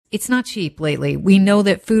it's not cheap lately. We know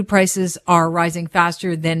that food prices are rising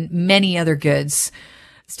faster than many other goods.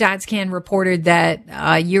 StatsCan reported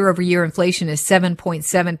that year-over-year inflation is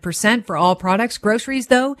 7.7% for all products. Groceries,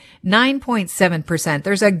 though, 9.7%.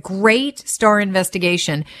 There's a great Star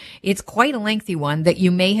investigation. It's quite a lengthy one that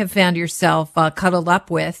you may have found yourself cuddled up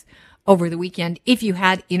with over the weekend if you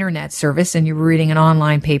had internet service and you were reading an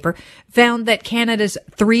online paper, found that Canada's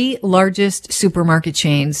 3 largest supermarket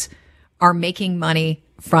chains are making money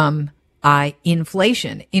from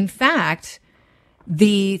inflation. In fact,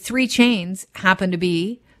 the 3 chains happen to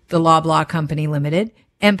be the Loblaw Company Limited,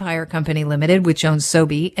 Empire Company Limited, which owns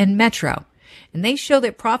Sobeys, and Metro. And they show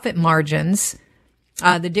that profit margins,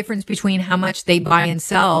 the difference between how much they buy and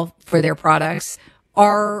sell for their products,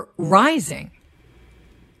 are rising.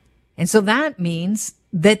 And so that means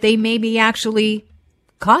that they may be actually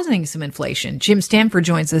causing some inflation. Jim Stanford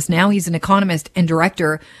joins us now. He's an economist and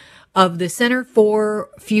director of the Center for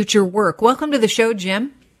Future Work. Welcome to the show,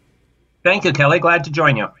 Jim. Thank you, Kelly. Glad to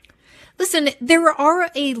join you. Listen, there are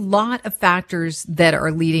a lot of factors that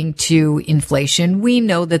are leading to inflation. We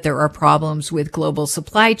know that there are problems with global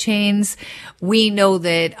supply chains. We know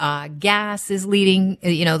that gas is leading,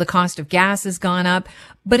 the cost of gas has gone up.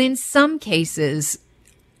 But in some cases,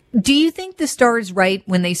 do you think the Star is right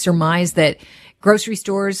when they surmise that grocery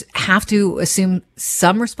stores have to assume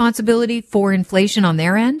some responsibility for inflation on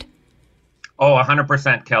their end? Oh,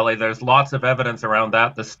 100%, Kelly. There's lots of evidence around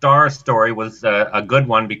that. The Star story was a good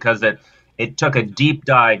one because it took a deep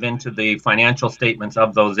dive into the financial statements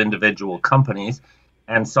of those individual companies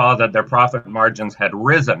and saw that their profit margins had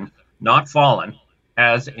risen, not fallen,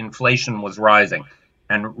 as inflation was rising.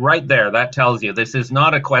 And right there, that tells you this is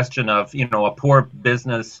not a question of, a poor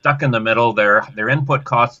business stuck in the middle. Their input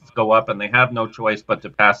costs go up and they have no choice but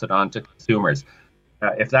to pass it on to consumers.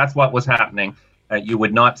 If that's what was happening, you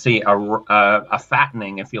would not see a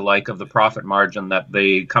fattening, if you like, of the profit margin that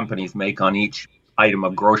the companies make on each item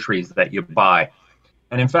of groceries that you buy.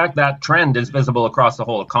 And in fact, that trend is visible across the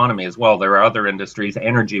whole economy as well. There are other industries.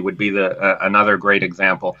 Energy would be another great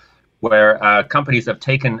example, where companies have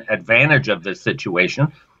taken advantage of this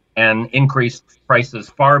situation and increased prices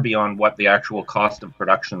far beyond what the actual cost of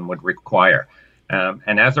production would require.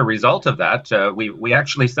 And as a result of that, we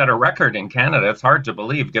actually set a record in Canada. It's hard to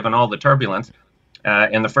believe, given all the turbulence.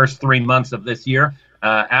 In the first 3 months of this year,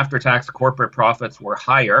 after-tax corporate profits were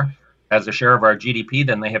higher as a share of our GDP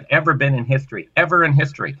than they have ever been in history,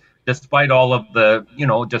 despite all of the,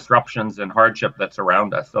 disruptions and hardship that's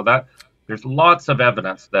around us. So that there's lots of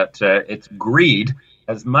evidence that it's greed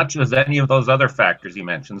as much as any of those other factors you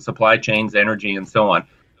mentioned, supply chains, energy, and so on.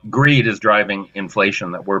 Greed is driving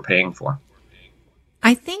inflation that we're paying for.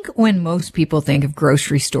 I think when most people think of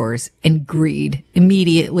grocery stores and greed,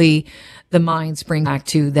 immediately the mind spring back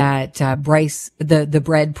to that the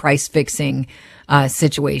bread price fixing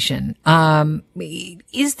situation.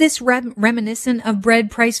 Is this reminiscent of bread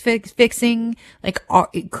price fixing? Like,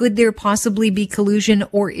 could there possibly be collusion,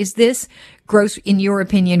 or is this in your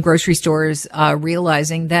opinion, grocery stores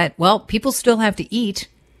realizing that, well, people still have to eat?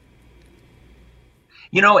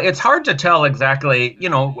 It's hard to tell exactly,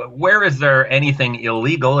 where is there anything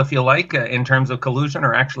illegal, if you like, in terms of collusion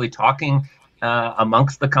or actually talking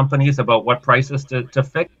amongst the companies about what prices to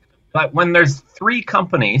fix. But when there's 3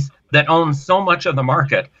 companies that own so much of the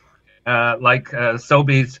market, like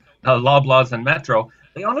Sobeys, Loblaws, and Metro,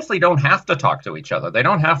 they honestly don't have to talk to each other. They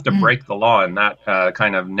don't have to break the law in that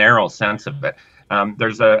kind of narrow sense of it.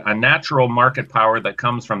 There's a natural market power that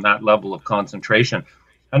comes from that level of concentration.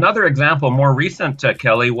 Another example, more recent,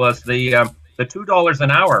 Kelly, was the $2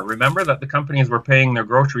 an hour. Remember that the companies were paying their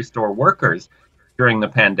grocery store workers during the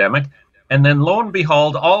pandemic. And then lo and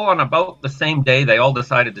behold, all on about the same day, they all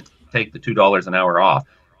decided to take the $2 an hour off.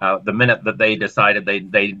 The minute that they decided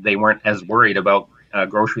they weren't as worried about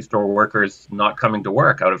grocery store workers not coming to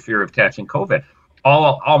work out of fear of catching COVID,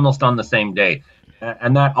 almost on the same day.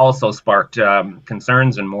 And that also sparked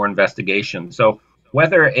concerns and more investigation. So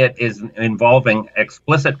whether it is involving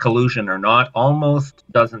explicit collusion or not almost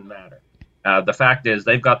doesn't matter. The fact is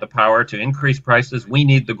they've got the power to increase prices. We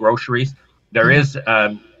need the groceries. There is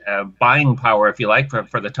buying power, if you like,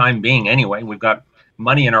 for the time being anyway. We've got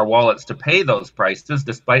money in our wallets to pay those prices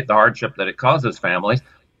despite the hardship that it causes families.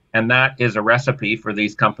 And that is a recipe for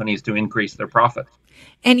these companies to increase their profits.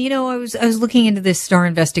 And, I was looking into this Star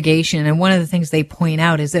investigation, and one of the things they point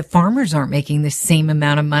out is that farmers aren't making the same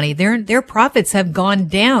amount of money. Their profits have gone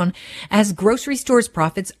down as grocery stores'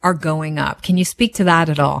 profits are going up. Can you speak to that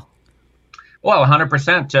at all? Well,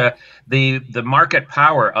 100%. The market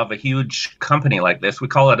power of a huge company like this, we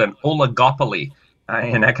call it an oligopoly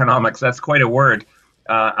in economics. That's quite a word.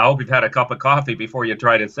 I hope you've had a cup of coffee before you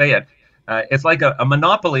try to say it. It's like a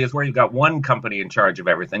monopoly is where you've got one company in charge of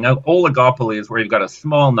everything. An oligopoly is where you've got a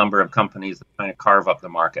small number of companies that kind of carve up the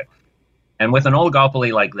market. And with an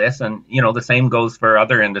oligopoly like this, and the same goes for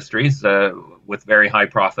other industries with very high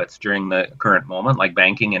profits during the current moment, like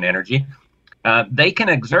banking and energy, they can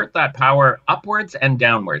exert that power upwards and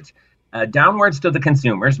downwards. Downwards to the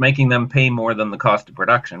consumers, making them pay more than the cost of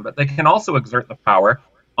production, but they can also exert the power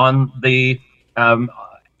on the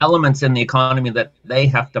elements in the economy that they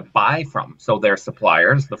have to buy from. So their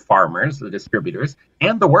suppliers, the farmers, the distributors,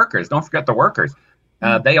 and the workers. Don't forget the workers.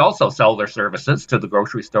 They also sell their services to the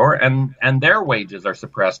grocery store, and their wages are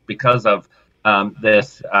suppressed because of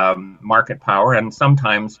this market power, and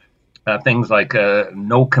sometimes things like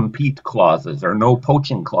no compete clauses or no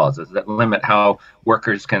poaching clauses that limit how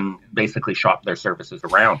workers can basically shop their services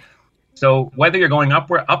around. So whether you're going up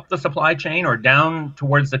the supply chain or down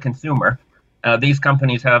towards the consumer, these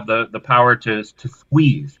companies have the power to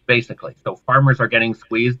squeeze, basically. So farmers are getting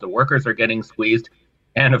squeezed, the workers are getting squeezed,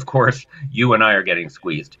 and of course, you and I are getting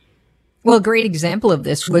squeezed. Well, a great example of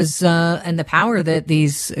this was, and the power that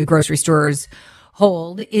these grocery stores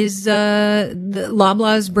hold is the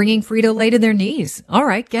Loblaws bringing Frito-Lay to their knees. All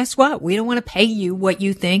right, guess what? We don't want to pay you what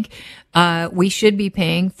you think we should be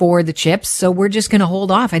paying for the chips, so we're just going to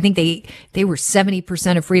hold off. I think they were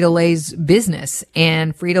 70% of Frito-Lay's business,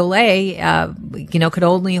 and Frito-Lay, could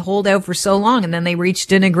only hold out for so long, and then they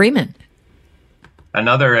reached an agreement.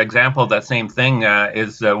 Another example of that same thing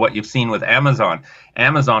is what you've seen with Amazon.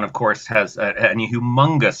 Amazon, of course, has a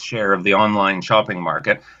humongous share of the online shopping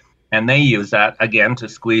market. And they use that, again, to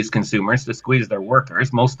squeeze consumers, to squeeze their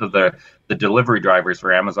workers. Most of the delivery drivers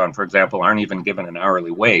for Amazon, for example, aren't even given an hourly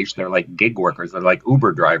wage. They're like gig workers. They're like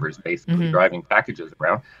Uber drivers, basically, driving packages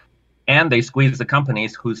around. And they squeeze the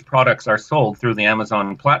companies whose products are sold through the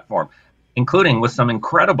Amazon platform, including with some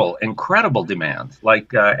incredible demands.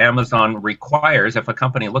 Like Amazon requires, if a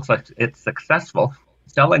company looks like it's successful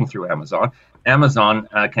selling through Amazon, Amazon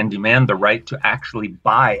can demand the right to actually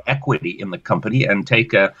buy equity in the company and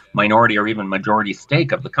take a minority or even majority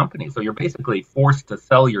stake of the company. So you're basically forced to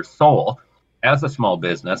sell your soul as a small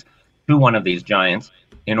business to one of these giants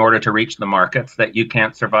in order to reach the markets that you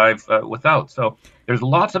can't survive without. So there's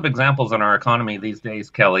lots of examples in our economy these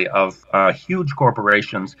days, Kelly, of huge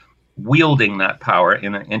corporations wielding that power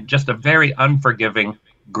in just a very unforgiving,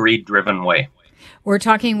 greed-driven way. We're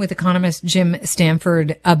talking with economist Jim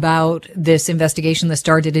Stanford about this investigation. The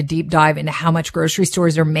Star did a deep dive into how much grocery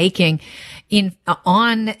stores are making during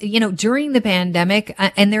the pandemic,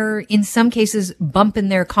 and they're in some cases bumping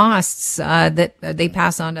their costs that they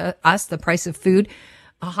pass on to us, the price of food,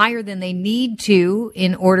 higher than they need to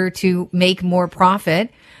in order to make more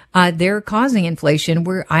profit. They're causing inflation.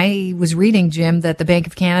 Where I was reading, Jim, that the Bank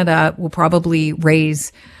of Canada will probably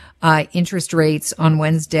raise interest rates on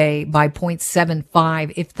Wednesday by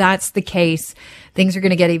 0.75. If that's the case, things are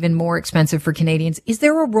going to get even more expensive for Canadians. Is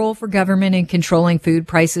there a role for government in controlling food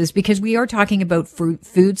prices? Because we are talking about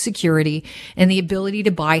food security and the ability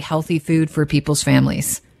to buy healthy food for people's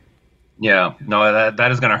families. Yeah, no,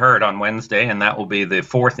 that is going to hurt on Wednesday, and that will be the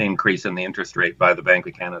fourth increase in the interest rate by the Bank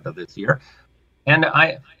of Canada this year. And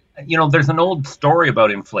there's an old story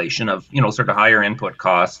about inflation of, sort of higher input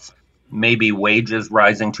costs, maybe wages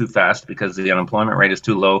rising too fast because the unemployment rate is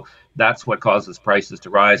too low. That's what causes prices to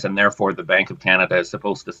rise, and therefore the Bank of Canada is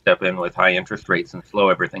supposed to step in with high interest rates and slow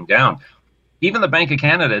everything down. Even the Bank of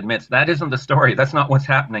Canada admits that isn't the story. That's not what's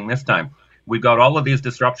happening this time. We've got all of these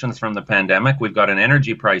disruptions from the pandemic. We've got an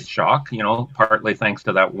energy price shock, partly thanks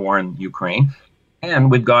to that war in Ukraine.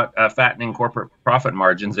 And we've got fattening corporate profit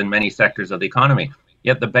margins in many sectors of the economy.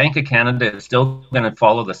 Yet the Bank of Canada is still going to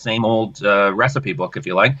follow the same old recipe book, if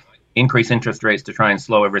you like, increase interest rates to try and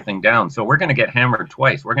slow everything down. So we're going to get hammered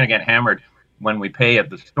twice. We're going to get hammered when we pay at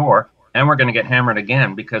the store, and we're going to get hammered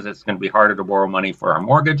again because it's going to be harder to borrow money for our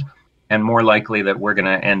mortgage, and more likely that we're going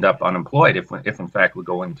to end up unemployed if in fact we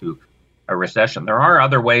go into a recession. There are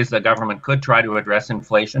other ways the government could try to address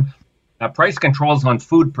inflation. Price controls on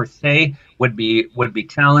food per se would be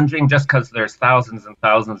challenging just because there's thousands and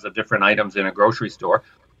thousands of different items in a grocery store.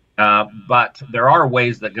 But there are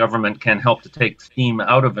ways that government can help to take steam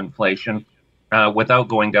out of inflation without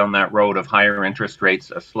going down that road of higher interest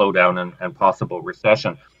rates, a slowdown, and possible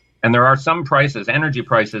recession. And there are some prices. Energy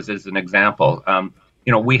prices is an example.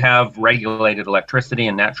 We have regulated electricity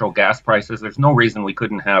and natural gas prices. There's no reason we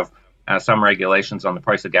couldn't have some regulations on the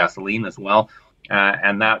price of gasoline as well.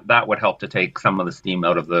 And that would help to take some of the steam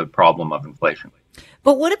out of the problem of inflation.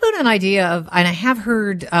 But what about an idea of, and I have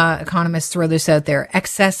heard economists throw this out there,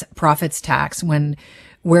 excess profits tax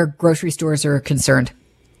where grocery stores are concerned?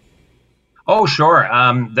 Oh, sure.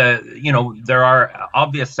 There are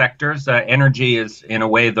obvious sectors. Energy is, in a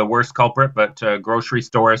way, the worst culprit, but grocery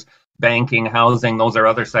stores, banking, housing, those are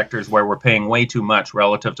other sectors where we're paying way too much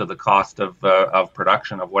relative to the cost of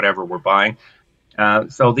production of whatever we're buying.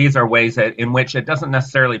 So these are ways in which it doesn't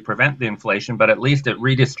necessarily prevent the inflation, but at least it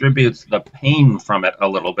redistributes the pain from it a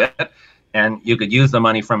little bit. And you could use the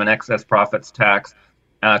money from an excess profits tax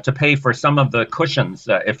to pay for some of the cushions,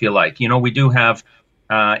 if you like. We do have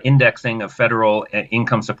indexing of federal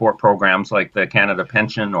income support programs like the Canada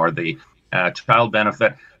Pension or the child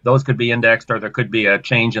benefit. Those could be indexed, or there could be a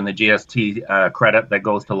change in the GST credit that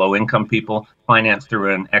goes to low-income people, financed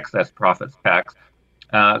through an excess profits tax.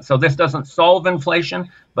 So this doesn't solve inflation,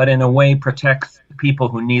 but in a way protects people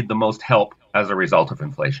who need the most help as a result of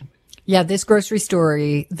inflation. Yeah, this grocery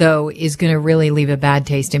story, though, is going to really leave a bad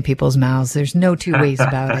taste in people's mouths. There's no two ways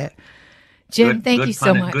about it. Jim, thank you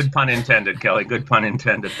so much. Good pun intended, Kelly. Good pun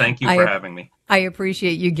intended. Thank you for having me. I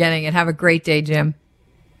appreciate you getting it. Have a great day, Jim.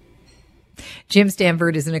 Jim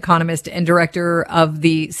Stanford is an economist and director of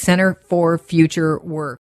the Center for Future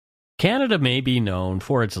Work. Canada may be known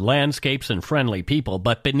for its landscapes and friendly people,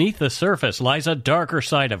 but beneath the surface lies a darker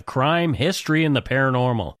side of crime, history, and the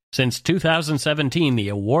paranormal. Since 2017, the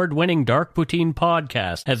award-winning Dark Poutine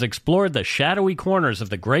podcast has explored the shadowy corners of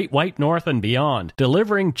the Great White North and beyond,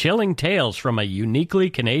 delivering chilling tales from a uniquely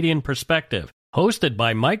Canadian perspective. Hosted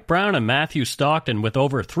by Mike Brown and Matthew Stockton with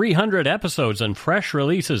over 300 episodes and fresh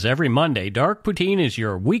releases every Monday, Dark Poutine is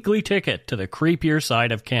your weekly ticket to the creepier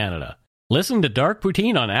side of Canada. Listen to Dark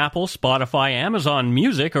Poutine on Apple, Spotify, Amazon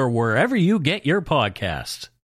Music, or wherever you get your podcasts.